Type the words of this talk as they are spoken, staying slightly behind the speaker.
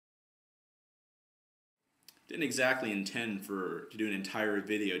didn't exactly intend to do an entire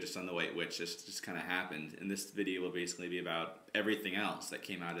video just on the White Witch. This just kind of happened, and this video will basically be about everything else that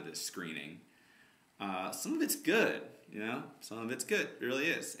came out of this screening. Some of it's good, you know? Some of it's good, it really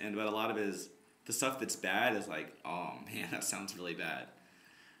is. But a lot of it is, the stuff that's bad is like, oh man, that sounds really bad.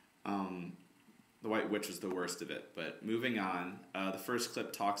 The White Witch was the worst of it. But moving on, the first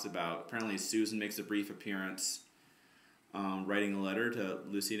clip talks about, apparently Susan makes a brief appearance writing a letter to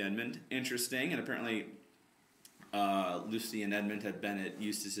Lucy and Edmund. Interesting, and apparently Lucy and Edmund had been at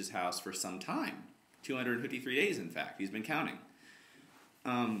Eustace's house for some time. 253 days, in fact. He's been counting.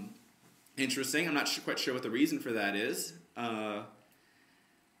 Interesting. I'm not quite sure what the reason for that is.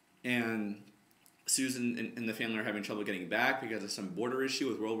 And Susan and the family are having trouble getting back because of some border issue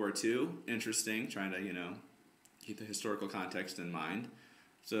with World War II. Interesting. Trying to, keep the historical context in mind.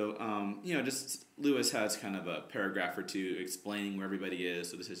 So, just Lewis has kind of a paragraph or two explaining where everybody is.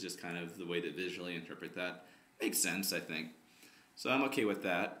 So this is just kind of the way to visually interpret that. Makes sense, I think. So I'm okay with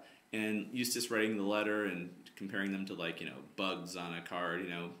that. And Eustace writing the letter and comparing them to, bugs on a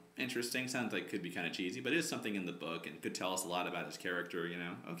card, interesting. Sounds like could be kind of cheesy, but it is something in the book and could tell us a lot about his character,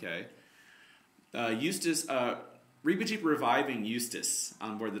 Okay. Eustace, Reba Jeep reviving Eustace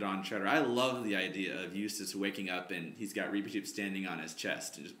on board the Dawn Treader. I love the idea of Eustace waking up and he's got Reba Jeep standing on his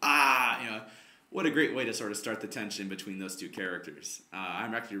chest. And just, what a great way to sort of start the tension between those two characters.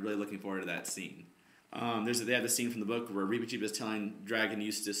 I'm actually really looking forward to that scene. They have the scene from the book where Reba Jeep is telling Dragon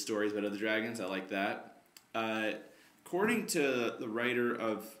Eustace stories about other dragons. I like that. According to the writer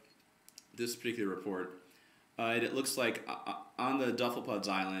of this particular report, it looks like on the Dufflepud's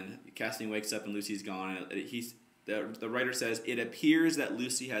island, Cassian wakes up and Lucy's gone. The writer says, it appears that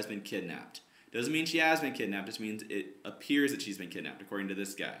Lucy has been kidnapped. Doesn't mean she has been kidnapped, it just means it appears that she's been kidnapped, according to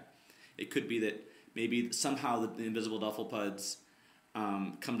this guy. It could be that maybe somehow the invisible Dufflepuds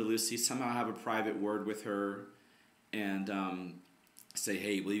come to Lucy, somehow have a private word with her, and say,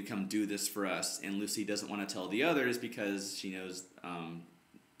 hey, will you come do this for us? And Lucy doesn't want to tell the others because she knows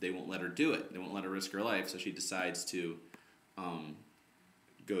they won't let her do it. They won't let her risk her life, so she decides to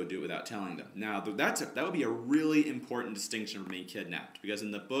go do it without telling them. Now, that would be a really important distinction from being kidnapped, because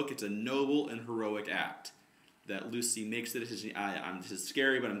in the book, it's a noble and heroic act that Lucy makes the decision, this is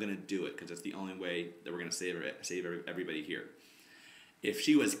scary, but I'm going to do it, because that's the only way that we're going to save everybody here. If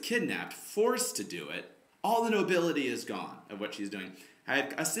she was kidnapped, forced to do it, all the nobility is gone of what she's doing. I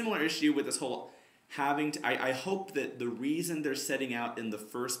have a similar issue with this whole having to... I hope that the reason they're setting out in the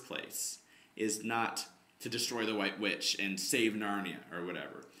first place is not to destroy the White Witch and save Narnia or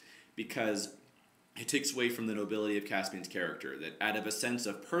whatever, because it takes away from the nobility of Caspian's character, that out of a sense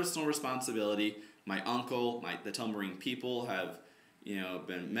of personal responsibility, my uncle, the Telmarine people have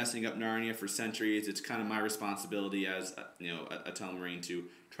been messing up Narnia for centuries. It's kind of my responsibility as a Telmarine to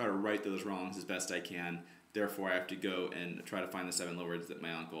try to right those wrongs as best I can. Therefore, I have to go and try to find the 7 lords that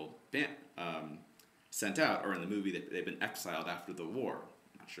my uncle sent out, or in the movie they've been exiled after the war.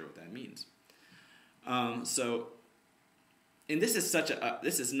 I'm not sure what that means. And this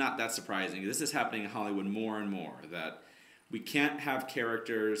is not that surprising. This is happening in Hollywood more and more, that we can't have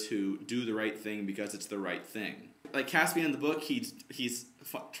characters who do the right thing because it's the right thing. Like Caspian in the book, he's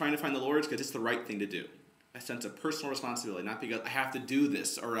trying to find the lords because it's the right thing to do. A sense of personal responsibility, not because I have to do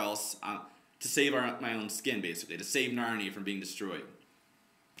this or else to save my own skin, basically, to save Narnia from being destroyed.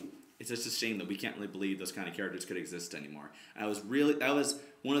 It's just a shame that we can't really believe those kind of characters could exist anymore. And that was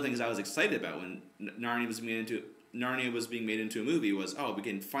one of the things I was excited about when Narnia was being made into a movie, was, we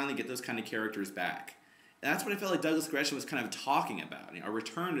can finally get those kind of characters back. And that's what I felt like Douglas Gresham was kind of talking about, a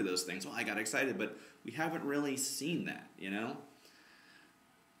return to those things. Well, I got excited, but we haven't really seen that,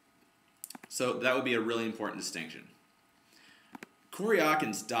 So that would be a really important distinction.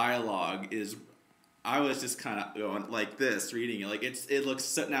 Koryakin's dialogue is... I was just kind of going like this, reading it. It looks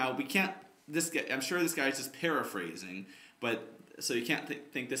so... Now, we can't... I'm sure this guy's just paraphrasing, but... So you can't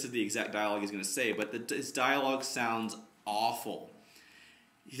think this is the exact dialogue he's going to say, but his dialogue sounds awful.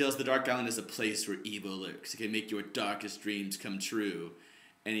 He tells the Dark Island is a place where evil lurks. It can make your darkest dreams come true.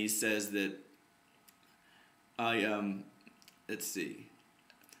 And he says that... Let's see...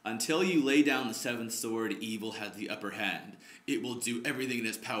 Until you lay down the 7th sword, evil has the upper hand. It will do everything in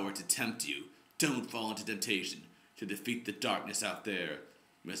its power to tempt you. Don't fall into temptation. To defeat the darkness out there,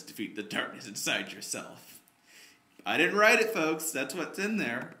 you must defeat the darkness inside yourself. I didn't write it, folks. That's what's in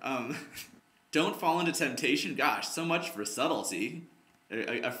there. Don't fall into temptation. Gosh, so much for subtlety.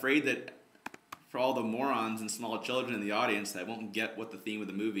 Afraid that for all the morons and small children in the audience that won't get what the theme of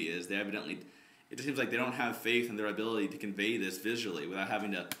the movie is, it just seems like they don't have faith in their ability to convey this visually without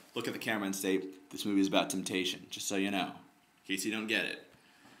having to look at the camera and say, this movie is about temptation, just so you know, in case you don't get it.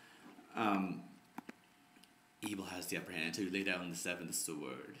 Evil has the upper hand until you lay down the seventh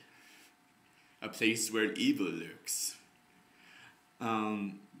sword. A place where evil lurks.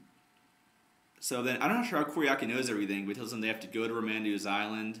 So then, I'm not sure how Kuriaki knows everything, but he tells them they have to go to Ramandu's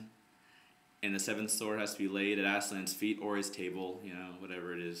island, and the seventh sword has to be laid at Aslan's feet or his table, you know,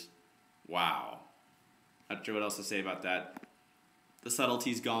 whatever it is. Wow. Not sure what else to say about that. The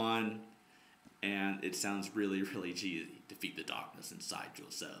subtlety's gone, and it sounds really, really cheesy. Defeat the darkness inside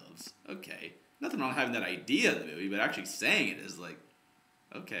yourselves. Okay. Nothing wrong with having that idea in the movie, but actually saying it is like,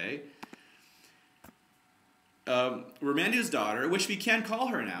 okay. Ramandu's daughter, which we can call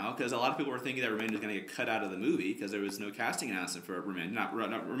her now, because a lot of people were thinking that Ramandu was going to get cut out of the movie because there was no casting announcement for Ramandu. Not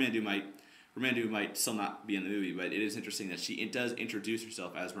Ramandu might still not be in the movie, but it is interesting that it does introduce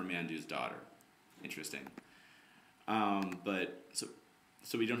herself as Ramandu's daughter. Interesting. But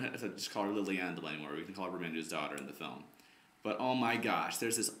so we don't have to just call her Liliandel anymore. We can call her Ramandu's daughter in the film. But oh my gosh,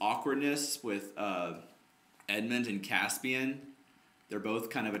 there's this awkwardness with Edmund and Caspian. They're both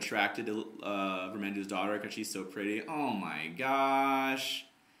kind of attracted to Ramandu's daughter because she's so pretty. Oh my gosh.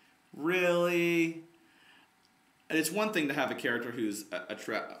 Really? And it's one thing to have a character who's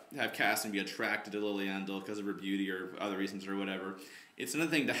have Caspian be attracted to Liliandel because of her beauty or other reasons or whatever. It's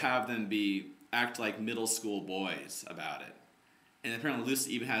another thing to have them act like middle school boys about it. And apparently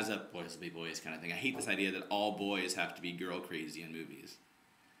Lucy even has a boys will be boys kind of thing. I hate this idea that all boys have to be girl crazy in movies.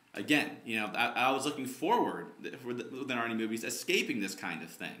 Again, you know, I was looking forward for the Narnia movies escaping this kind of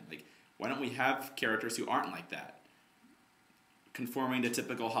thing. Like, why don't we have characters who aren't like that? Conforming to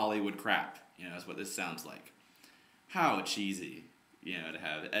typical Hollywood crap, you know, is what this sounds like. How cheesy, you know, to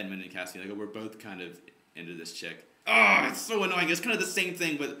have Edmund and Cassidy, like, oh, we're both kind of into this chick. Oh, it's so annoying. It's kind of the same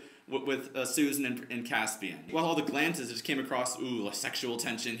thing with Susan and Caspian. Well, all the glances just came across, ooh, a sexual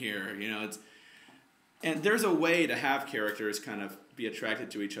tension here, you know, and there's a way to have characters kind of be attracted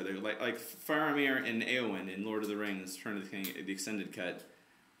to each other. Like Faramir and Éowyn in Lord of the Rings, Return of the King, the extended cut.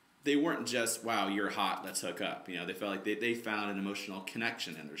 They weren't just, wow, you're hot, let's hook up. You know, they felt like they found an emotional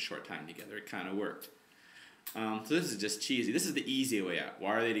connection in their short time together. It kind of worked. So this is just cheesy. This is the easy way out.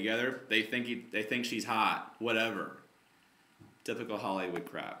 Why are they together? They think she's hot. Whatever. Typical Hollywood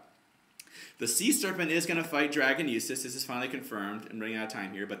crap. The sea serpent is going to fight Dragon Eustace. This is finally confirmed. I'm running out of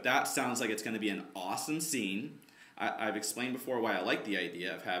time here, but that sounds like it's going to be an awesome scene. I've explained before why I like the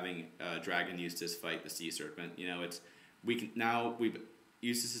idea of having Dragon Eustace fight the sea serpent. You know,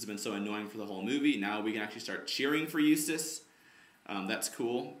 Eustace has been so annoying for the whole movie. Now we can actually start cheering for Eustace. That's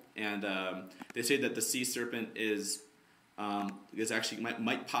cool. And they say that the sea serpent is actually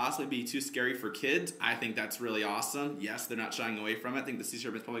might possibly be too scary for kids. I think that's really awesome. Yes, they're not shying away from it. I think the sea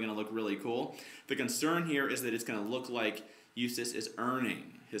serpent is probably going to look really cool. The concern here is that it's going to look like Eustace is earning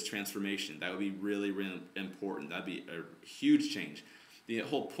his transformation. That would be really, really important. That would be a huge change. The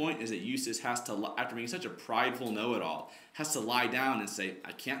whole point is that Eustace has to, after being such a prideful know-it-all, has to lie down and say,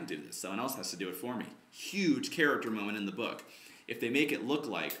 I can't do this. Someone else has to do it for me. Huge character moment in the book. If they make it look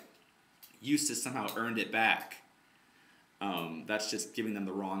like Eustace somehow earned it back, that's just giving them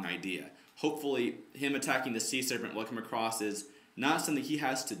the wrong idea. Hopefully, him attacking the sea serpent will come across as not something he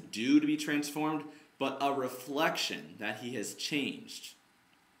has to do to be transformed, but a reflection that he has changed.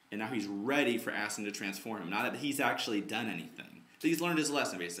 And now he's ready for Aslan to transform him. Not that he's actually done anything. So he's learned his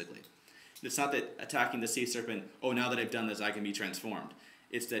lesson, basically. It's not that attacking the sea serpent, oh, now that I've done this, I can be transformed.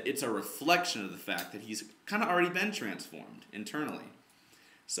 It's that it's a reflection of the fact that he's kind of already been transformed internally.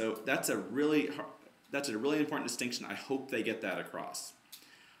 So that's a really important distinction. I hope they get that across.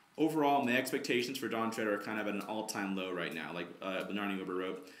 Overall, my expectations for Dawn Treader are kind of at an all-time low right now. Like Narnia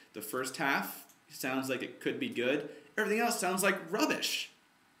wrote, the first half sounds like it could be good. Everything else sounds like rubbish.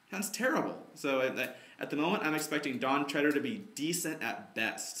 Sounds terrible. So at the moment, I'm expecting Dawn Treader to be decent at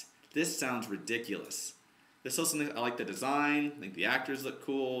best. This sounds ridiculous. There's still something, I like the design. I think the actors look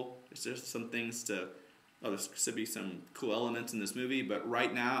cool. There's just some things there should be some cool elements in this movie, but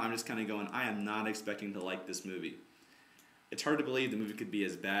right now I'm just kind of going, I am not expecting to like this movie. It's hard to believe the movie could be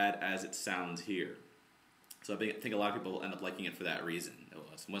as bad as it sounds here. So I think a lot of people will end up liking it for that reason. It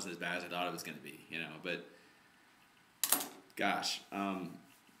wasn't as bad as I thought it was going to be, you know, but gosh. I'm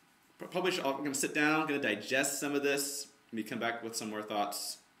going to sit down, I'm going to digest some of this, and we come back with some more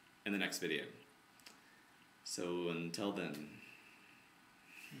thoughts in the next video. So until then.